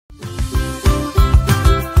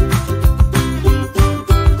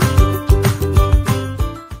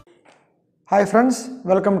Hi friends,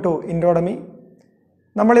 welcome to Indodemy.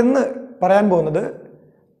 നമ്മൾ ഇന്ന് പറയാൻ പോകുന്നത്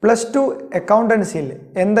 +2 അക്കൗണ്ടൻസിയിൽ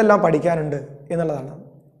എന്തെല്ലാം പഠിക്കാനുണ്ട് എന്നുള്ളതാണ്.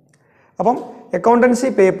 അപ്പം അക്കൗണ്ടൻസി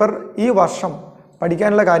പേപ്പർ ഈ വർഷം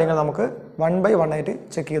പഠിക്കാനുള്ള കാര്യങ്ങൾ നമുക്ക് 1 by 1 ആയിട്ട്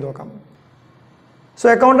ചെക്ക് ചെയ്ത് നോക്കാം.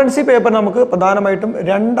 സോ അക്കൗണ്ടൻസി പേപ്പർ നമുക്ക് പ്രധാനമായിട്ടും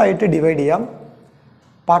രണ്ടായിട്ട് ഡിവൈഡ് ചെയ്യാം.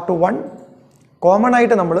 പാർട്ട് 1 കോമൺ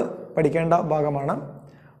ആയിട്ട് നമ്മൾ പഠിക്കേണ്ട ഭാഗമാണ്.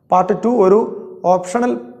 പാർട്ട് 2 ഒരു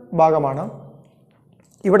ഓപ്ഷണൽ ഭാഗമാണ്.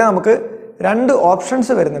 ഇവിടെ നമുക്ക് രണ്ട്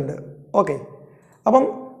ഓപ്ഷൻസ് വരുന്നുണ്ട്. ഓക്കെ, അപ്പം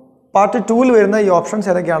പാർട്ട് 2-ൽ വരുന്ന ഈ ഓപ്ഷൻസ്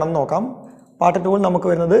ഏതൊക്കെയാണെന്ന് നോക്കാം. പാർട്ട് 2-ൽ നമുക്ക്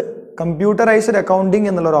വരുന്നത് കമ്പ്യൂട്ടറൈസ്ഡ് അക്കൗണ്ടിങ്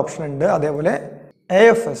എന്നുള്ളൊരു ഓപ്ഷൻ ഉണ്ട്. അതേപോലെ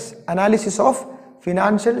AFS analysis of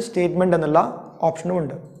financial statement എന്നുള്ള ഓപ്ഷനും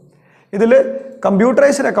ഉണ്ട്. ഇതിൽ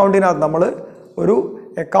കമ്പ്യൂട്ടറൈസ്ഡ് അക്കൗണ്ടിനകത്ത് നമ്മൾ ഒരു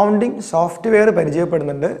അക്കൗണ്ടിങ് സോഫ്റ്റ്വെയർ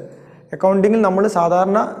പരിചയപ്പെടുന്നുണ്ട്. അക്കൗണ്ടിങ്ങിൽ നമ്മൾ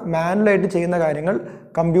സാധാരണ മാനുവലായിട്ട് ചെയ്യുന്ന കാര്യങ്ങൾ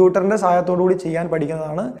കമ്പ്യൂട്ടറിൻ്റെ സഹായത്തോടു കൂടി ചെയ്യാൻ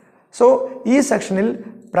പഠിക്കുന്നതാണ്. സോ ഈ സെക്ഷനിൽ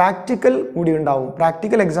പ്രാക്ടിക്കൽ കൂടി ഉണ്ടാവും,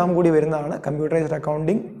 പ്രാക്ടിക്കൽ എക്സാം കൂടി വരുന്നതാണ് കമ്പ്യൂട്ടറൈസ്ഡ്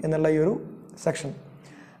അക്കൗണ്ടിങ് എന്നുള്ള ഈ ഒരു സെക്ഷൻ.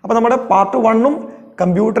 അപ്പോൾ നമ്മുടെ പാർട്ട് 1-ഉം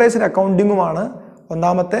കമ്പ്യൂട്ടറൈസ്ഡ് അക്കൗണ്ടിങ്ങുമാണ്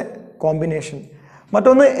ഒന്നാമത്തെ കോമ്പിനേഷൻ.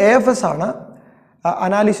 മറ്റൊന്ന് AFS ആണ്,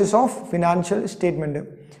 അനാലിസിസ് ഓഫ് ഫിനാൻഷ്യൽ സ്റ്റേറ്റ്മെൻറ്റ്.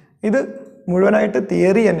 ഇത് മുഴുവനായിട്ട്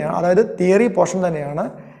തിയറി തന്നെയാണ്, അതായത് തിയറി പോർഷൻ തന്നെയാണ്.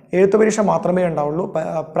 എഴുത്ത് പരീക്ഷ മാത്രമേ ഉണ്ടാവുള്ളൂ,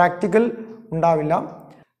 പ്രാക്ടിക്കൽ ഉണ്ടാവില്ല.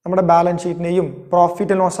 നമ്മുടെ ബാലൻസ് ഷീറ്റിനെയും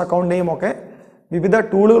പ്രോഫിറ്റ് ആൻഡ് ലോസ് അക്കൗണ്ടിനെയും ഒക്കെ വിവിധ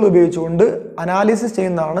ടൂളുകൾ ഉപയോഗിച്ചുകൊണ്ട് അനാലിസിസ്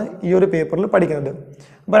ചെയ്യുന്നതാണ് ഈ ഒരു പേപ്പറിൽ പഠിക്കുന്നത്.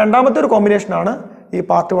 അപ്പോൾ രണ്ടാമത്തെ ഒരു കോമ്പിനേഷനാണ് ഈ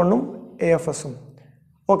പാർട്ട് 1-ഉം AFS-ഉം.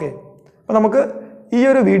 ഓക്കെ, അപ്പോൾ നമുക്ക് ഈ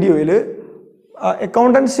ഒരു വീഡിയോയിൽ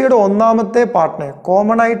അക്കൗണ്ടൻസിയുടെ ഒന്നാമത്തെ പാർട്ടിനെ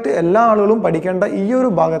കോമൺ ആയിട്ട് എല്ലാ ആളുകളും പഠിക്കേണ്ട ഈ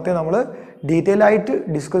ഒരു ഭാഗത്തെ നമ്മൾ ഡീറ്റെയിൽ ആയിട്ട്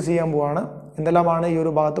ഡിസ്കസ് ചെയ്യാൻ പോവുകയാണ്. എന്തെല്ലാമാണ് ഈ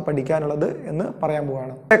ഒരു ഭാഗത്ത് പഠിക്കാനുള്ളത് എന്ന് പറയാൻ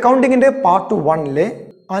പോവുകയാണ്. അക്കൗണ്ടിങ്ങിൻ്റെ പാർട്ട് 1-ലെ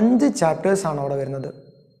 5 ചാപ്റ്റേഴ്സ് ആണ് അവിടെ വരുന്നത്.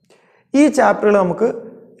 ഈ ചാപ്റ്ററുകൾ നമുക്ക്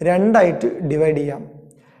രണ്ടായിട്ട് ഡിവൈഡ് ചെയ്യാം.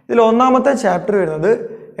 ഇതിൽ ഒന്നാമത്തെ ചാപ്റ്റർ വരുന്നത്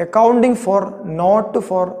accounting for not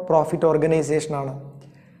for profit organisation ആണ്.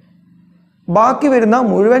 ബാക്കി വരുന്ന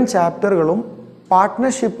മുഴുവൻ ചാപ്റ്ററുകളും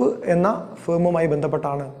പാർട്ട്ണർഷിപ്പ് എന്ന ഫേമുമായി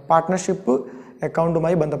ബന്ധപ്പെട്ടാണ്, പാർട്ട്ണർഷിപ്പ്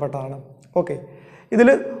അക്കൗണ്ടുമായി ബന്ധപ്പെട്ടാണ്. ഓക്കെ, ഇതിൽ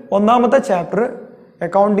ഒന്നാമത്തെ chapter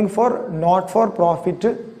accounting for not for profit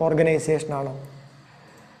organisation ആണ്.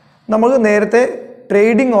 നമുക്ക് നേരത്തെ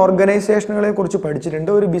ട്രേഡിംഗ് ഓർഗനൈസേഷനുകളെ കുറിച്ച് പഠിച്ചിട്ടുണ്ട്.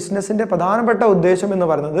 ഒരു ബിസിനസ്സിൻ്റെ പ്രധാനപ്പെട്ട ഉദ്ദേശം എന്ന്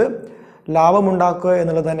പറയുന്നത് ലാഭമുണ്ടാക്കുക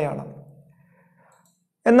എന്നുള്ളത് തന്നെയാണ്.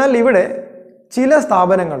 എന്നാൽ ഇവിടെ ചില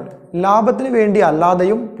സ്ഥാപനങ്ങൾ ലാഭത്തിന് വേണ്ടി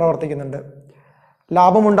അല്ലാതെയും പ്രവർത്തിക്കുന്നുണ്ട്.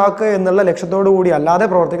 ലാഭമുണ്ടാക്കുക എന്നുള്ള ലക്ഷ്യത്തോടു കൂടി അല്ലാതെ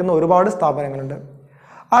പ്രവർത്തിക്കുന്ന ഒരുപാട് സ്ഥാപനങ്ങളുണ്ട്.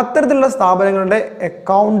 അത്തരത്തിലുള്ള സ്ഥാപനങ്ങളുടെ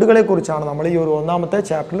അക്കൗണ്ടുകളെ കുറിച്ചാണ് നമ്മൾ ഈ ഒരു ഒന്നാമത്തെ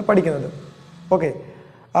ചാപ്റ്ററിൽ പഠിക്കുന്നത്. ഓക്കെ,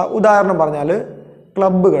 ഉദാഹരണം പറഞ്ഞാൽ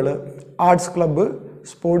ക്ലബ്ബുകൾ, ആർട്സ് ക്ലബ്ബ്,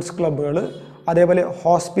 സ്പോർട്സ് ക്ലബ്ബുകൾ, അതേപോലെ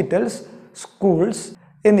ഹോസ്പിറ്റൽസ്, സ്കൂൾസ്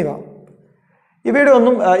എന്നിവ.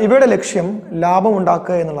 ഇവയുടെ ലക്ഷ്യം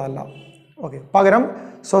ലാഭമുണ്ടാക്കുക എന്നുള്ളതല്ല. ഓക്കെ, പകരം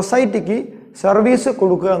സൊസൈറ്റിക്ക് സർവീസ്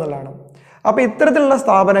കൊടുക്കുക എന്നുള്ളതാണ്. അപ്പോൾ ഇത്തരത്തിലുള്ള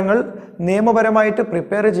സ്ഥാപനങ്ങൾ നിയമപരമായിട്ട്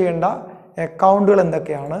പ്രിപ്പയർ ചെയ്യേണ്ട അക്കൗണ്ടുകൾ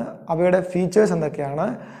എന്തൊക്കെയാണ്, അവയുടെ ഫീച്ചേഴ്സ് എന്തൊക്കെയാണ്,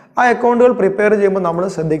 ആ അക്കൗണ്ടുകൾ പ്രിപ്പയർ ചെയ്യുമ്പോൾ നമ്മൾ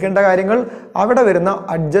ശ്രദ്ധിക്കേണ്ട കാര്യങ്ങൾ, അവിടെ വരുന്ന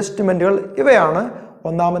അഡ്ജസ്റ്റ്മെൻറ്റുകൾ, ഇവയാണ്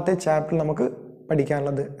ഒന്നാമത്തെ ചാപ്റ്ററിൽ നമുക്ക്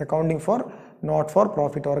പഠിക്കാനുള്ളത്. Accounting for not for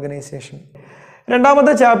profit organisation.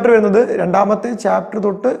 രണ്ടാമത്തെ ചാപ്റ്റർ വരുന്നത്, രണ്ടാമത്തെ ചാപ്റ്റർ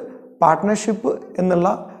തൊട്ട് പാർട്ട്ണർഷിപ്പ് എന്നുള്ള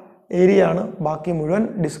ഏരിയ ആണ് ബാക്കി മുഴുവൻ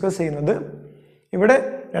ഡിസ്കസ് ചെയ്യുന്നത്. ഇവിടെ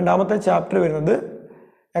രണ്ടാമത്തെ ചാപ്റ്റർ വരുന്നത്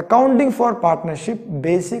accounting for partnership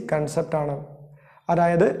basic concept ആണ്.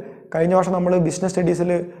 അതായത് കഴിഞ്ഞ വർഷം നമ്മൾ business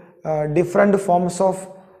സ്റ്റഡീസിൽ different forms of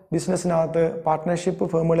ബിസിനസ്സിനകത്ത് partnership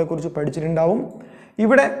ഫേമുകളെ കുറിച്ച് പഠിച്ചിട്ടുണ്ടാവും.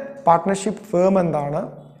 ഇവിടെ പാർട്ട്ണർഷിപ്പ് ഫേം എന്താണ്,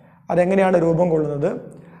 അതെങ്ങനെയാണ് രൂപം കൊള്ളുന്നത്,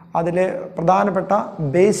 അതിലെ പ്രധാനപ്പെട്ട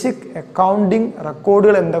ബേസിക് അക്കൗണ്ടിങ്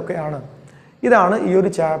റെക്കോർഡുകൾ എന്തൊക്കെയാണ്, ഇതാണ് ഈ ഒരു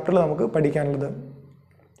ചാപ്റ്ററിൽ നമുക്ക് പഠിക്കാനുള്ളത്.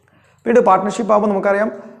 പിന്നീട് പാർട്ട്ണർഷിപ്പ് ആകുമ്പോൾ നമുക്കറിയാം,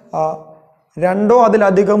 രണ്ടോ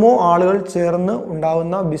അതിലധികമോ ആളുകൾ ചേർന്ന്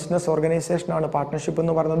ഉണ്ടാകുന്ന ബിസിനസ് ഓർഗനൈസേഷനാണ് പാർട്ട്ണർഷിപ്പ്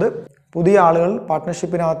എന്ന് പറയുന്നത്. പുതിയ ആളുകൾ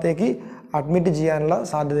പാർട്ട്ണർഷിപ്പിനകത്തേക്ക് അഡ്മിറ്റ് ചെയ്യാനുള്ള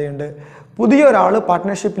സാധ്യതയുണ്ട്. പുതിയൊരാൾ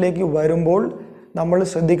പാർട്ട്ണർഷിപ്പിലേക്ക് വരുമ്പോൾ നമ്മൾ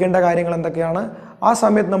ശ്രദ്ധിക്കേണ്ട കാര്യങ്ങൾ എന്തൊക്കെയാണ്, ആ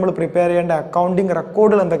സമയത്ത് നമ്മൾ പ്രിപ്പയർ ചെയ്യേണ്ട അക്കൗണ്ടിങ്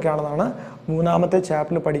റെക്കോർഡുകൾ എന്തൊക്കെയാണെന്നാണ് മൂന്നാമത്തെ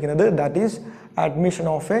ചാപ്റ്ററിൽ പഠിക്കുന്നത്. That is admission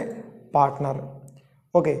of A partner.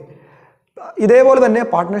 Okay, ഇതേപോലെ തന്നെ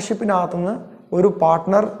പാർട്ട്ണർഷിപ്പിനകത്തുനിന്ന് ഒരു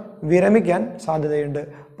പാർട്ട്ണർ വിരമിക്കാൻ സാധ്യതയുണ്ട്.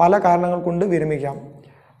 പല കാരണങ്ങൾ കൊണ്ട് വിരമിക്കാം.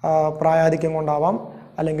 പ്രായാധിക്യം കൊണ്ടാവാം,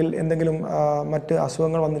 അല്ലെങ്കിൽ എന്തെങ്കിലും മറ്റ്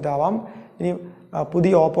അസുഖങ്ങൾ വന്നിട്ടാവാം. ഇനി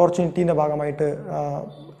പുതിയ ഓപ്പർച്യൂണിറ്റീൻ്റെ ഭാഗമായിട്ട്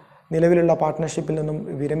നിലവിലുള്ള പാർട്ട്ണർഷിപ്പിൽ നിന്നും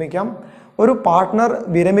വിരമിക്കാം. ഒരു പാർട്ട്ണർ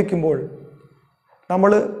വിരമിക്കുമ്പോൾ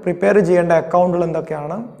നമ്മൾ പ്രിപ്പയർ ചെയ്യേണ്ട അക്കൗണ്ടുകൾ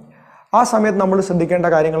എന്തൊക്കെയാണ്, ആ സമയത്ത് നമ്മൾ ശ്രദ്ധിക്കേണ്ട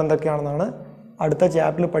കാര്യങ്ങൾ എന്തൊക്കെയാണെന്നാണ് അടുത്ത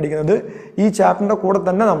ചാപ്റ്ററിൽ പഠിക്കുന്നത്. ഈ ചാപ്റ്ററിൻ്റെ കൂടെ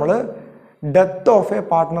തന്നെ നമ്മൾ ഡെത്ത് ഓഫ് എ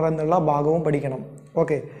പാർട്ട്ണർ എന്നുള്ള ഭാഗവും പഠിക്കണം.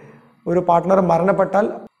 ഓക്കെ, ഒരു പാർട്ട്ണർ മരണപ്പെട്ടാൽ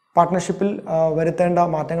പാർട്ട്ണർഷിപ്പിൽ വരുത്തേണ്ട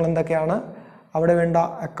മാറ്റങ്ങൾ എന്തൊക്കെയാണ്, അവിടെ വേണ്ട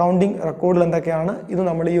അക്കൗണ്ടിങ് റെക്കോർഡുകൾ എന്തൊക്കെയാണ്, ഇത്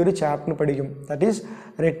നമ്മൾ ഈ ഒരു ചാപ്റ്ററിൽ പഠിക്കും. That is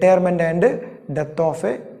retirement and death of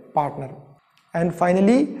A partner. And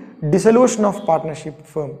finally dissolution of partnership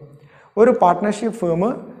firm. ഒരു പാർട്ട്ണർഷിപ്പ് ഫേം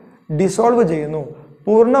ഡിസോൾവ് ചെയ്യുന്നു,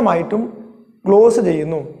 പൂർണ്ണമായിട്ടും ക്ലോസ്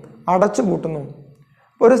ചെയ്യുന്നു, അടച്ചുപൂട്ടുന്നു.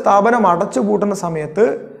 ഒരു സ്ഥാപനം അടച്ചുപൂട്ടുന്ന സമയത്ത്,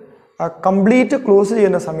 കംപ്ലീറ്റ് ക്ലോസ്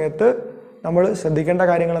ചെയ്യുന്ന സമയത്ത് നമ്മൾ ശ്രദ്ധിക്കേണ്ട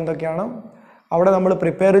കാര്യങ്ങൾ എന്തൊക്കെയാണ്, അവിടെ നമ്മൾ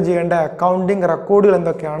പ്രിപ്പയർ ചെയ്യേണ്ട അക്കൗണ്ടിങ് റെക്കോർഡുകൾ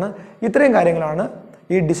എന്തൊക്കെയാണ്, ഇത്രയും കാര്യങ്ങളാണ്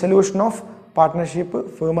ഈ ഡിസൊല്യൂഷൻ ഓഫ് പാർട്ട്ണർഷിപ്പ്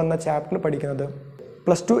ഫേം എന്ന ചാപ്റ്ററിൽ പഠിക്കുന്നത്.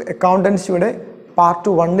 +2 അക്കൗണ്ടൻസിയുടെ പാർട്ട്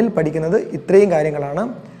 1 പഠിക്കുന്നത് ഇത്രയും കാര്യങ്ങളാണ്.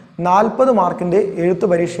 40 മാർക്കിൻ്റെ എഴുത്ത്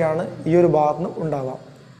പരീക്ഷയാണ് ഈ ഒരു ഭാഗത്ത് നിന്ന് ഉണ്ടാവുക.